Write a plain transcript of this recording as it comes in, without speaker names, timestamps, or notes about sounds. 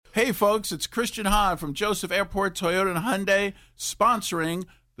Hey, folks, it's Christian Hahn from Joseph Airport Toyota and Hyundai sponsoring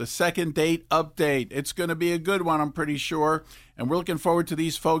the Second Date Update. It's going to be a good one, I'm pretty sure. And we're looking forward to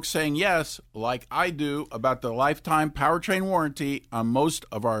these folks saying yes, like I do, about the lifetime powertrain warranty on most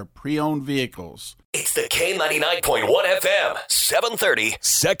of our pre-owned vehicles. It's the K99.1 FM, 730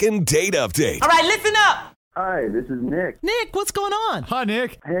 Second Date Update. All right, listen up. Hi, this is Nick. Nick, what's going on? Hi,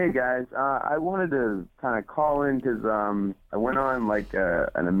 Nick. Hey, guys. I wanted to kind of call in because I went on,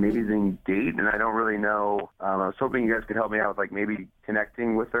 an amazing date, and I don't really know. I was hoping you guys could help me out with, maybe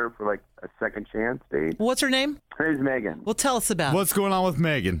connecting with her for, a second chance date. What's her name? Her name's Megan. Well, tell us about it. What's going on with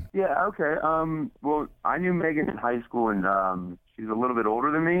Megan? Yeah, okay. Well, I knew Megan in high school, and she's a little bit older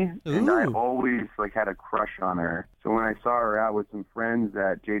than me, and I always, had a crush on her. So when I saw her out with some friends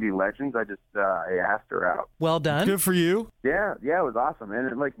at JD Legends, I asked her out. Well done. Good for you. Yeah, it was awesome, and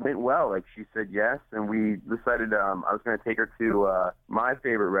it went well. She said yes, and we decided I was going to take her to my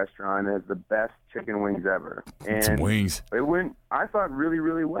favorite restaurant. It has the best chicken wings ever. And Some wings. It went, I thought, really,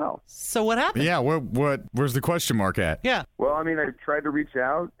 really well. So what happened? Yeah, where's the question mark at? Yeah. Well, I tried to reach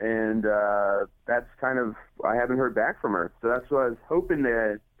out, and that's kind of, I haven't heard back from her. So that's what I was hoping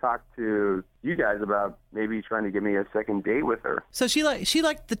to talk to you guys about, maybe trying to get me a second date with her. So she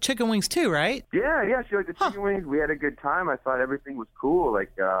liked the chicken wings too, right? Yeah, she liked the chicken wings. We had a good time. I thought everything was cool.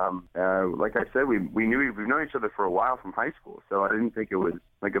 Like I said, we've known each other for a while from high school, so I didn't think it was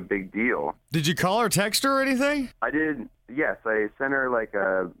a big deal. Did you call her, text her, or anything? I did. Yes, I sent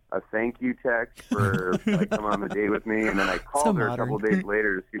her a thank you text for coming on the date with me, and then I called her a couple days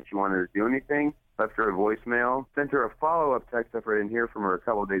later to see if she wanted to do anything. Left her a voicemail, sent her a follow-up text after I didn't hear from her a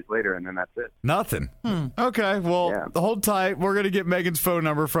couple of days later, and then that's it. Nothing. Okay, well, hold tight. We're going to get Megan's phone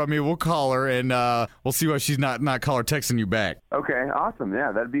number from you. We'll call her, and we'll see why she's not call her texting you back. Okay, awesome.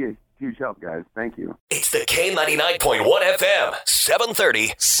 Yeah, that'd be a huge help, guys. Thank you. It's the K99.1 FM,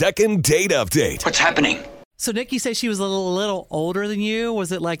 730 Second Date Update. What's happening? So Nick, you say she was a little older than you.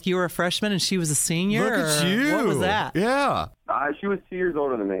 Was it like you were a freshman and she was a senior? Look at you. What was that? Yeah. She was 2 years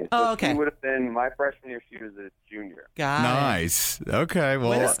older than me. So Oh, okay. She would have been my freshman year. She was a junior. Got it. Nice. Okay, well.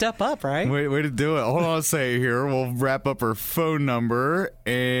 Way to step up, right? Way to do it. Hold on a second here. We'll wrap up her phone number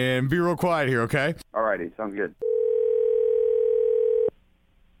and be real quiet here, okay? All righty. Sounds good.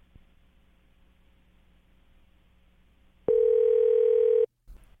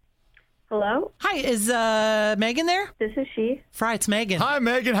 Hello? Hi, is Megan there? This is she. Fry, it's Megan. Hi,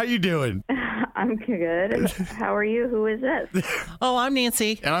 Megan. How you doing? I'm good. How are you? Who is this? Oh, I'm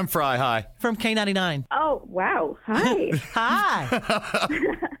Nancy And I'm Fry. Hi. from K99. Oh, wow. Hi. Hi.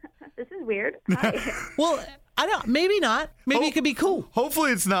 This is weird. Hi. Well, I don't. Maybe not. Maybe it could be cool.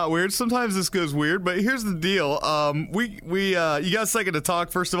 Hopefully it's not weird. Sometimes this goes weird, but here's the deal. You got a second to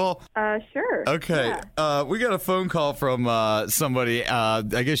talk, first of all? Sure. Okay. Yeah. We got a phone call from somebody. I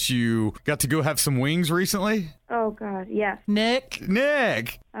guess you got to go have some wings recently? Oh, God. Yes. Nick.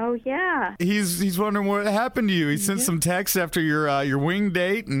 Oh, yeah. He's wondering what happened to you. He sent some texts after your wing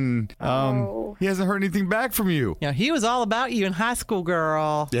date, and he hasn't heard anything back from you. Yeah, he was all about you in high school,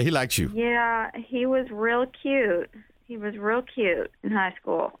 girl. Yeah, he likes you. Yeah, he was real cute. He was real cute in high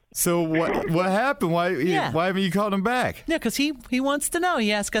school. So what happened? Why haven't you called him back? Yeah, because he wants to know.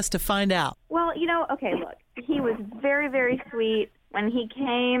 He asked us to find out. Well, okay, look. He was very, very sweet. When he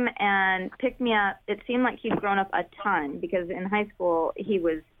came and picked me up, it seemed like he'd grown up a ton, because in high school he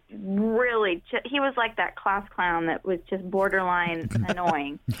was really he was like that class clown that was just borderline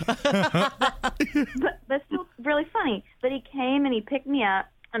annoying. but still really funny. But he came and he picked me up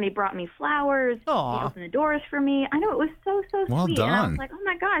and he brought me flowers. Aw. He opened the doors for me. I know, it was so Well sweet. And I done. was like, oh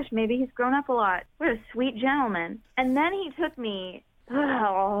my gosh, maybe he's grown up a lot. What a sweet gentleman. And then he took me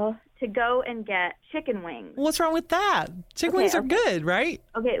to go and get chicken wings. What's wrong with that? Chicken wings are good, right?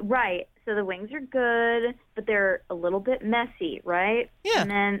 Okay, right. So the wings are good, but they're a little bit messy, right? Yeah.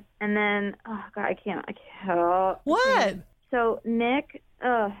 And then oh God, I can't. What? So Nick,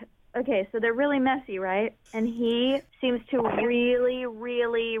 okay, so they're really messy, right? And he seems to really,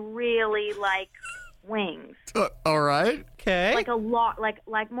 really, really like wings. All right. Okay. Like a lot,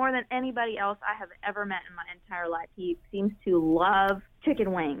 like more than anybody else I have ever met in my entire life. He seems to love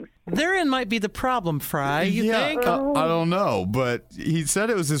chicken wings. Therein might be the problem, Fry. You think? I don't know, but he said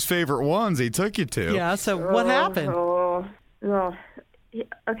it was his favorite ones he took you to. Yeah. So what happened?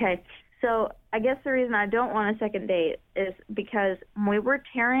 Okay. So I guess the reason I don't want a second date is because when we were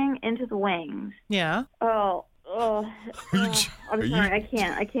tearing into the wings. Yeah. I'm sorry. I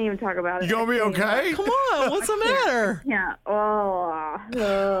can't even talk about it. You gonna be okay? Come on. What's the matter? Yeah.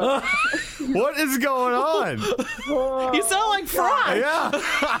 What is going on? You sound like Fry. Yeah.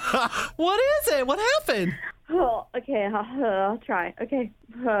 What is it? What happened? Oh, okay, I'll try. Okay.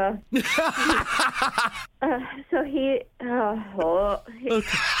 So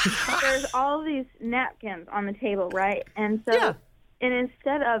there's all these napkins on the table, right? And so, and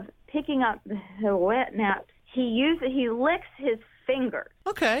instead of picking up the wet naps, he licks his fingers.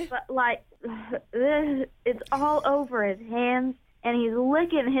 Okay. But like, it's all over his hands, and he's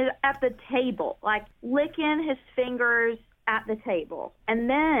licking at the table, like licking his fingers at the table, and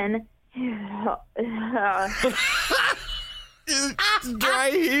then. Dry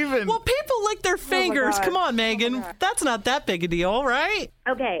heaving. Well, people lick their fingers. Come on, Megan. That's not that big a deal, right?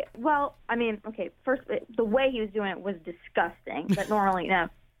 Okay. Well, I mean, first, the way he was doing it was disgusting, but normally, no.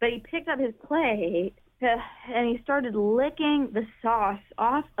 But he picked up his plate, and he started licking the sauce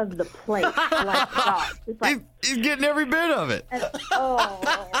off of the plate like sauce. Like, he's getting every bit of it. And,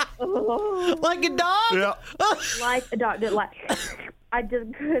 like a dog? Yeah. Like a dog. I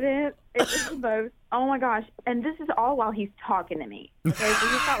just couldn't. It was the most. Oh my gosh! And this is all while he's talking to me. Okay, so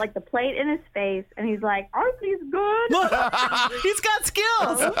he's got like the plate in his face, and he's like, "Aren't these good?" He's got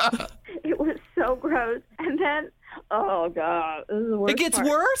skills. It was so gross. And then, oh god, this is the worst. It gets part.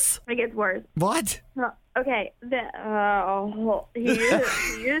 worse. It gets worse. What? Okay, he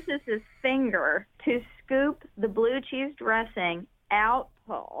uses his finger to scoop the blue cheese dressing out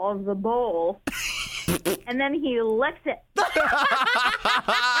of the bowl. And then he licks it.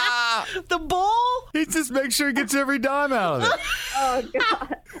 The bowl? He just makes sure he gets every dime out of it. Oh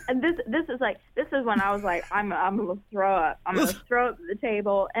god! And this is when I was like, I'm gonna throw up. I'm gonna throw up at the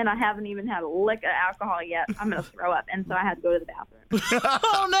table, and I haven't even had a lick of alcohol yet. I'm gonna throw up, and so I had to go to the bathroom.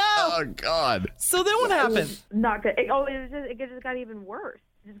 Oh no! Oh god! So then what happened? Not good. It just got even worse.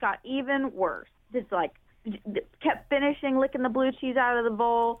 It just got even worse. Just like. Kept finishing licking the blue cheese out of the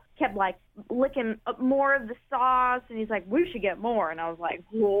bowl, kept like licking up more of the sauce, and he's like, "We should get more." And I was like,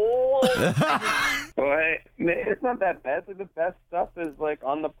 "Whoa!" Well, hey, it's not that bad. Like, the best stuff is like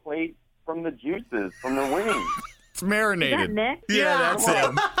on the plate from the juices, from the wings. It's marinated. Is that Nick? Yeah, that's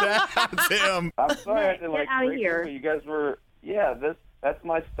him. That's him. I'm sorry I had to Get like out of break here. it, but you guys were that's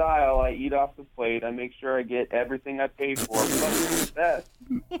my style. I eat off the plate. I make sure I get everything I pay for. But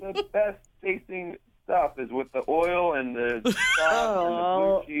the best tasting stuff is with the oil and the sauce and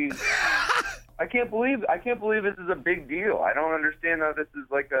the blue cheese. I can't believe this is a big deal. I don't understand how this is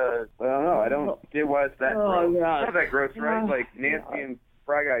like I don't know. I don't get why it's that gross. God. It's not that gross, right? Like Nancy and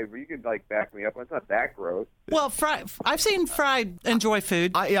Fry Guy, you could like back me up. It's not that gross. Well, I've seen Fry enjoy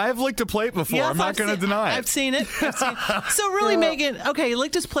food. I've licked a plate before. Yes, I'm not going to deny it. I've seen it. So really, Megan, okay, he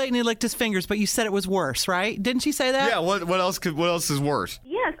licked his plate and he licked his fingers, but you said it was worse, right? Didn't you say that? Yeah. What else is worse?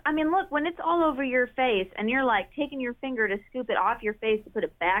 Yes, I mean, look, when it's all over your face and you're like taking your finger to scoop it off your face to put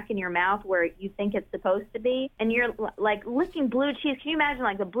it back in your mouth where you think it's supposed to be, and you're like licking blue cheese. Can you imagine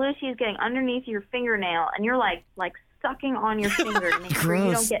like the blue cheese getting underneath your fingernail, and you're like sucking on your finger to make sure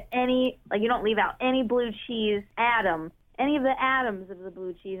you don't get any, like you don't leave out any blue cheese atom, any of the atoms of the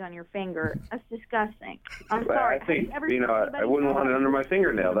blue cheese on your finger. That's disgusting. I'm sorry. I think, I wouldn't want it under my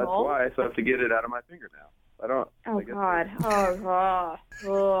fingernail. That's why I still have to get it out of my fingernail. I don't. Oh, God.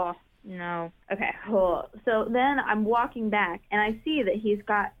 Oh, no. Okay. Oh. So then I'm walking back, and I see that he's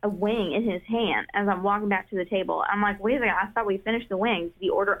got a wing in his hand as I'm walking back to the table. I'm like, wait a second. I thought we finished the wings. Did he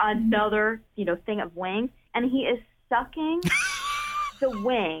order another, thing of wings? And he is sucking the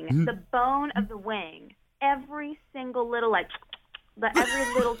wing, the bone of the wing, every single little,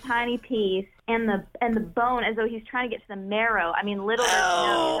 every little tiny piece, and the bone, as though he's trying to get to the marrow. I mean, literally,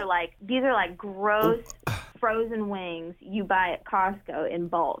 these are like gross frozen wings you buy at Costco in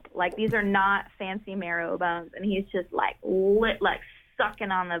bulk. Like, these are not fancy marrow bones, and he's just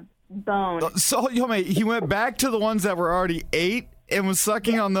sucking on the bone. So, he went back to the ones that were already ate and was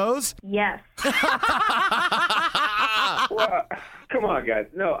sucking on those? Yes. Well, come on, guys.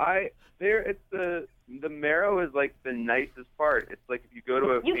 No, it's the marrow is like the nicest part. It's like if you go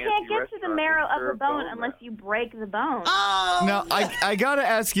to a you fancy can't get to the marrow of the bone unless marrow. you break the bone. Oh, now, I got to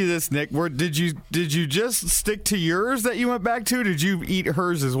ask you this, Nick. Did you just stick to yours that you went back to? Or did you eat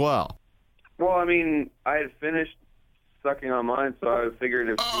hers as well? Well, I mean, I had finished sucking on mine, so I figured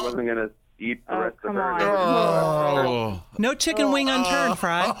if she wasn't going to eat the rest of her. Oh. No chicken wing unturned,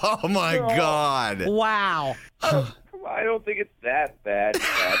 Fry. Oh, my God. Wow. I don't think it's that bad.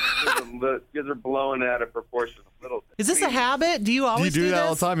 Because they're blowing it out of proportion a little bit. Is this a habit? Do you always do that this?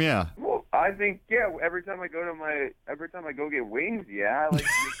 all the time? Yeah. Well, I think, every time I go get wings, I like to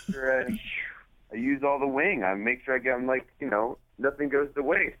make sure I use all the wing. I make sure I get them, nothing goes to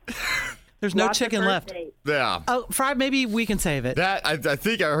waste. There's no Lots of chicken first left. dates. Yeah. Oh, Fry, maybe we can save it. That I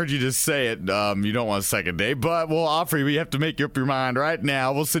think I heard you just say it. You don't want a second date, but we'll offer you. We have to make up your mind right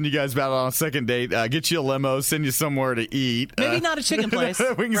now. We'll send you guys out on a second date. Get you a limo. Send you somewhere to eat. Maybe not a chicken place. We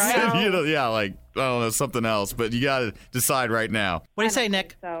can right? send you to like I don't know, something else. But you got to decide right now. What do you say,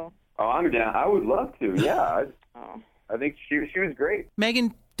 Nick? So, Oh, I'm down. I would love to. Yeah. I think she was great.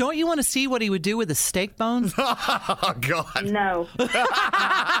 Megan, don't you want to see what he would do with a steak bone? Oh God. no.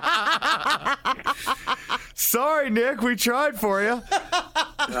 Sorry, Nick. We tried for you.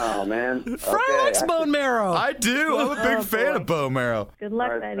 Oh man. Fry likes bone marrow. I do. I'm a big fan of bone marrow. Good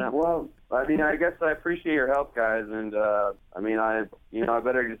luck, All right, Betty. well, I mean, I guess I appreciate your help, guys, and I mean, I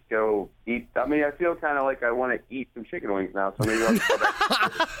better just go eat. I mean, I feel kind of like I want to eat some chicken wings now, so maybe I'll just go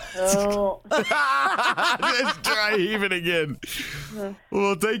back. Oh. Just try even again.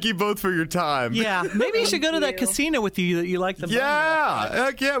 Well, thank you both for your time. Yeah, maybe you should go to that casino with you that you like the bone marrow. Yeah.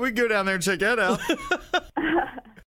 Heck yeah, we can go down there and check that out.